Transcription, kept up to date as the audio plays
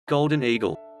Golden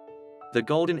eagle. The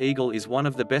golden eagle is one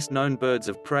of the best-known birds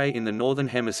of prey in the Northern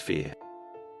Hemisphere.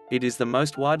 It is the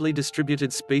most widely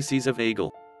distributed species of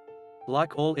eagle.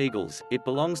 Like all eagles, it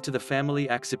belongs to the family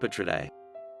Accipitridae.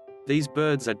 These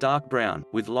birds are dark brown,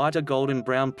 with lighter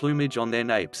golden-brown plumage on their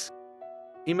napes.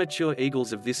 Immature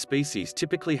eagles of this species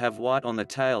typically have white on the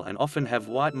tail and often have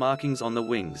white markings on the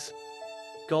wings.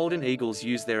 Golden eagles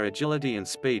use their agility and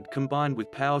speed combined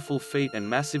with powerful feet and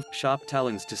massive, sharp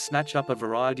talons to snatch up a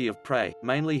variety of prey,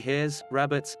 mainly hares,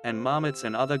 rabbits, and marmots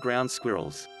and other ground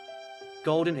squirrels.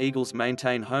 Golden eagles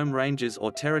maintain home ranges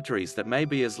or territories that may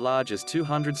be as large as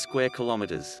 200 square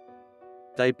kilometers.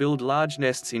 They build large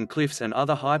nests in cliffs and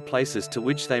other high places to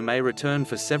which they may return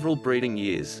for several breeding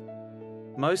years.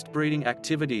 Most breeding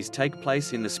activities take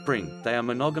place in the spring. They are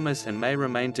monogamous and may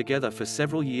remain together for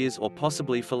several years or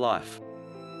possibly for life.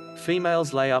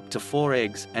 Females lay up to 4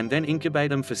 eggs, and then incubate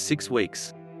them for 6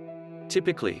 weeks.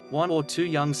 Typically, 1 or 2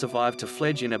 young survive to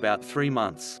fledge in about 3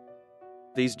 months.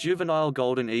 These juvenile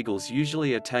golden eagles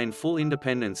usually attain full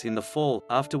independence in the fall,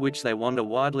 after which they wander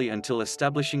widely until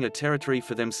establishing a territory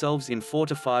for themselves in 4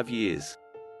 to 5 years.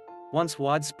 Once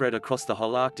widespread across the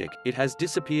whole Arctic, it has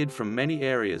disappeared from many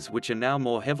areas which are now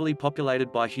more heavily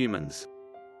populated by humans.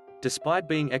 Despite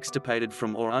being extirpated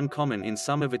from or uncommon in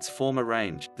some of its former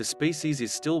range, the species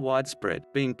is still widespread,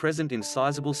 being present in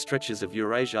sizable stretches of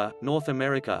Eurasia, North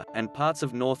America, and parts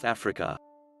of North Africa.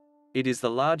 It is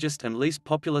the largest and least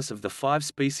populous of the 5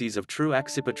 species of true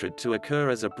accipitrid to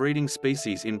occur as a breeding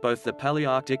species in both the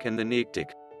Palearctic and the Nearctic.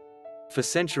 For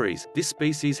centuries, this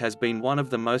species has been one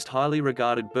of the most highly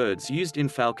regarded birds used in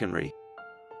falconry.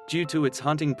 Due to its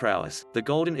hunting prowess, the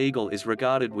golden eagle is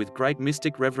regarded with great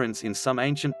mystic reverence in some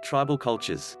ancient, tribal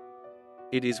cultures.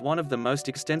 It is one of the most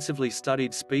extensively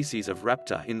studied species of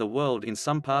raptor in the world in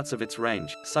some parts of its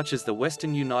range, such as the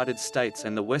western United States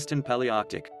and the western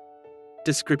Palearctic.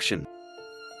 Description: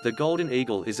 the golden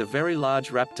eagle is a very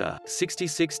large raptor,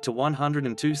 66 to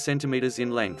 102 centimeters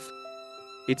in length.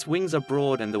 Its wings are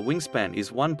broad and the wingspan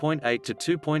is 1.8 to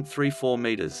 2.34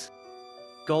 meters.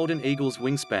 Golden eagle's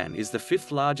wingspan is the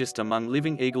 5th largest among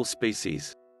living eagle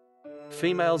species.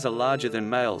 Females are larger than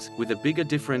males, with a bigger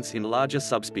difference in larger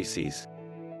subspecies.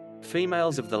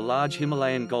 Females of the large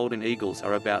Himalayan golden eagles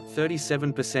are about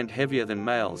 37% heavier than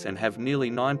males and have nearly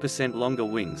 9% longer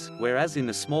wings, whereas in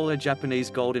the smaller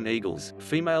Japanese golden eagles,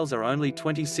 females are only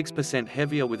 26%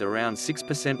 heavier with around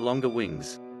 6% longer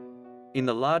wings. In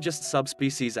the largest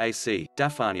subspecies AC,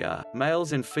 Daphania,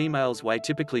 males and females weigh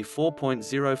typically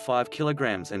 4.05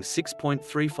 kilograms and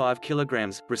 6.35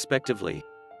 kilograms, respectively.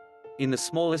 In the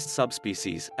smallest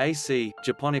subspecies, AC,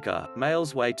 japonica,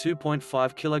 males weigh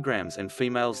 2.5 kilograms and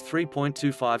females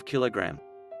 3.25 kilogram.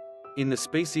 In the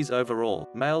species overall,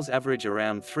 males average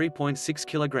around 3.6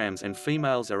 kilograms and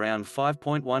females around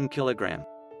 5.1 kilogram.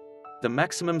 The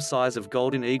maximum size of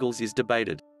golden eagles is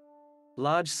debated.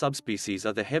 Large subspecies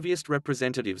are the heaviest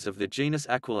representatives of the genus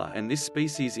Aquila, and this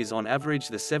species is on average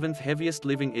the 7th heaviest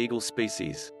living eagle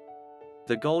species.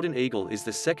 The golden eagle is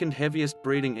the 2nd heaviest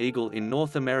breeding eagle in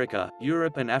North America,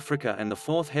 Europe and Africa, and the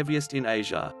 4th heaviest in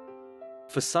Asia.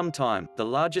 For some time, the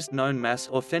largest known mass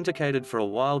authenticated for a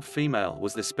wild female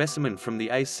was the specimen from the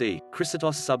AC.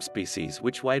 Chrysotos subspecies,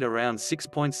 which weighed around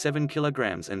 6.7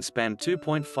 kilograms and spanned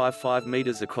 2.55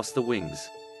 meters across the wings.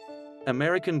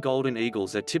 American golden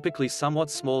eagles are typically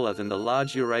somewhat smaller than the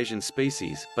large Eurasian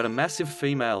species, but a massive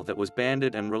female that was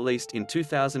banded and released in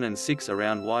 2006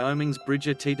 around Wyoming's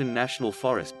Bridger-Teton National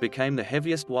Forest became the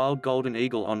heaviest wild golden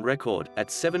eagle on record, at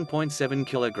 7.7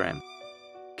 kg.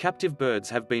 Captive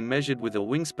birds have been measured with a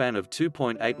wingspan of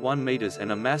 2.81 meters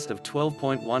and a mass of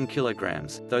 12.1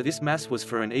 kilograms, though this mass was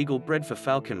for an eagle bred for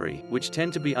falconry, which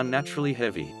tend to be unnaturally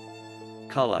heavy.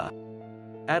 Color: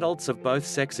 adults of both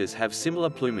sexes have similar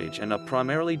plumage and are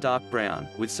primarily dark brown,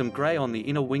 with some gray on the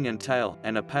inner wing and tail,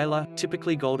 and a paler,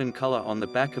 typically golden color on the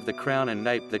back of the crown and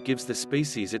nape that gives the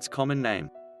species its common name.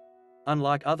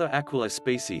 Unlike other Aquila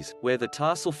species, where the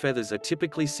tarsal feathers are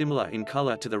typically similar in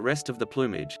color to the rest of the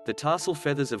plumage, the tarsal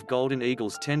feathers of golden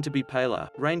eagles tend to be paler,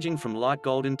 ranging from light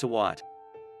golden to white.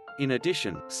 In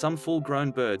addition, some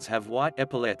full-grown birds have white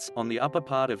epaulets on the upper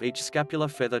part of each scapular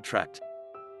feather tract.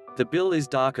 The bill is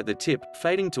dark at the tip,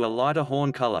 fading to a lighter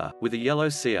horn color, with a yellow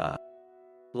cere.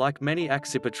 Like many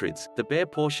accipitrids, the bare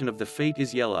portion of the feet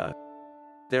is yellow.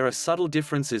 There are subtle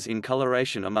differences in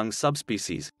coloration among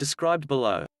subspecies, described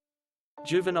below.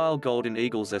 Juvenile golden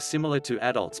eagles are similar to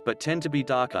adults but tend to be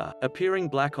darker, appearing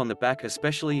black on the back,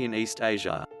 especially in East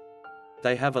Asia.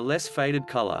 They have a less faded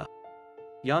color.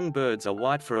 Young birds are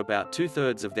white for about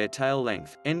 2/3 of their tail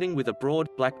length, ending with a broad,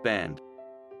 black band.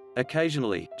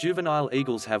 Occasionally, juvenile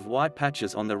eagles have white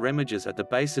patches on the remiges at the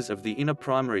bases of the inner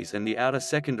primaries and the outer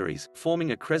secondaries,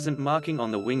 forming a crescent marking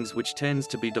on the wings which tends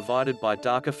to be divided by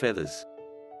darker feathers.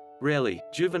 Rarely,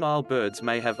 juvenile birds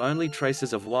may have only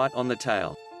traces of white on the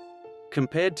tail.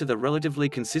 Compared to the relatively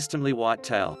consistently white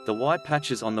tail, the white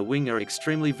patches on the wing are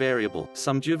extremely variable.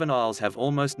 Some juveniles have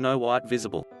almost no white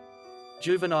visible.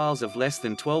 Juveniles of less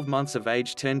than 12 months of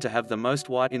age tend to have the most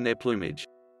white in their plumage.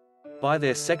 By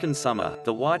their second summer,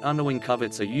 the white underwing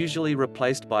coverts are usually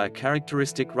replaced by a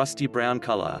characteristic rusty brown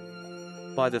color.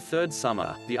 By the third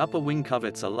summer, the upper wing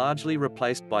coverts are largely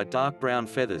replaced by dark brown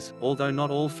feathers, although not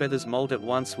all feathers molt at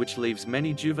once, which leaves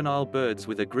many juvenile birds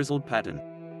with a grizzled pattern.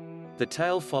 The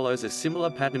tail follows a similar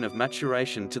pattern of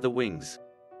maturation to the wings.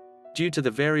 Due to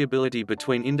the variability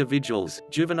between individuals,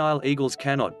 juvenile eagles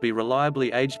cannot be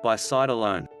reliably aged by sight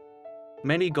alone.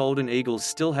 Many golden eagles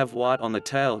still have white on the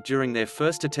tail during their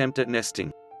first attempt at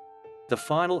nesting. The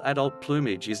final adult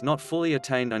plumage is not fully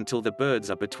attained until the birds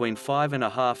are between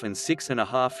 5.5 and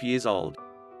 6.5 years old.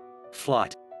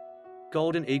 Flight.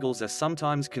 Golden eagles are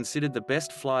sometimes considered the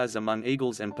best flyers among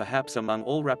eagles and perhaps among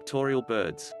all raptorial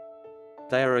birds.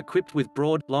 They are equipped with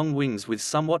broad, long wings with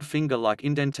somewhat finger-like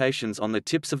indentations on the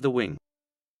tips of the wing.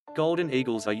 Golden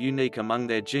eagles are unique among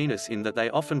their genus in that they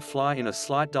often fly in a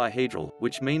slight dihedral,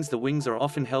 which means the wings are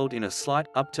often held in a slight,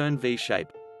 upturned V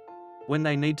shape. When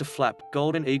they need to flap,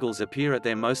 golden eagles appear at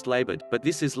their most labored, but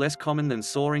this is less common than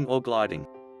soaring or gliding.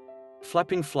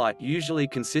 Flapping flight usually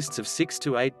consists of 6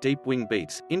 to 8 deep wing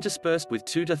beats, interspersed with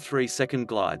 2 to 3 second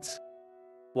glides.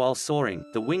 While soaring,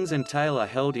 the wings and tail are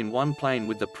held in one plane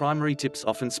with the primary tips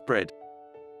often spread.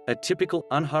 A typical,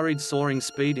 unhurried soaring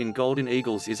speed in golden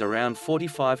eagles is around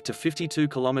 45 to 52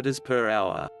 km per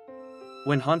hour.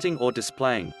 When hunting or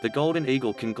displaying, the golden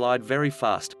eagle can glide very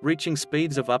fast, reaching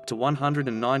speeds of up to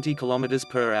 190 km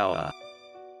per hour.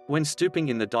 When stooping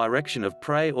in the direction of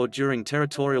prey or during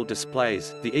territorial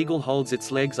displays, the eagle holds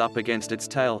its legs up against its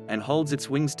tail, and holds its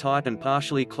wings tight and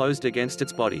partially closed against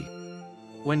its body.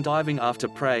 When diving after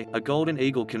prey, a golden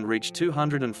eagle can reach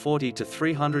 240 to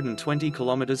 320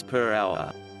 km per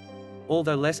hour.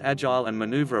 Although less agile and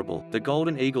maneuverable, the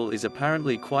golden eagle is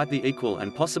apparently quite the equal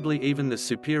and possibly even the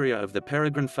superior of the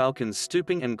peregrine falcon's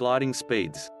stooping and gliding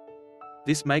speeds.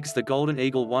 This makes the golden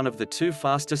eagle one of the 2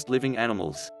 fastest living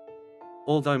animals.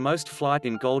 Although most flight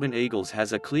in golden eagles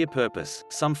has a clear purpose,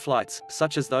 some flights,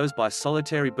 such as those by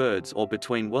solitary birds or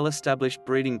between well-established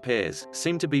breeding pairs,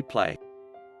 seem to be play.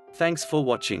 Thanks for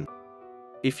watching.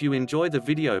 If you enjoy the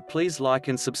video, please like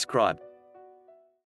and subscribe.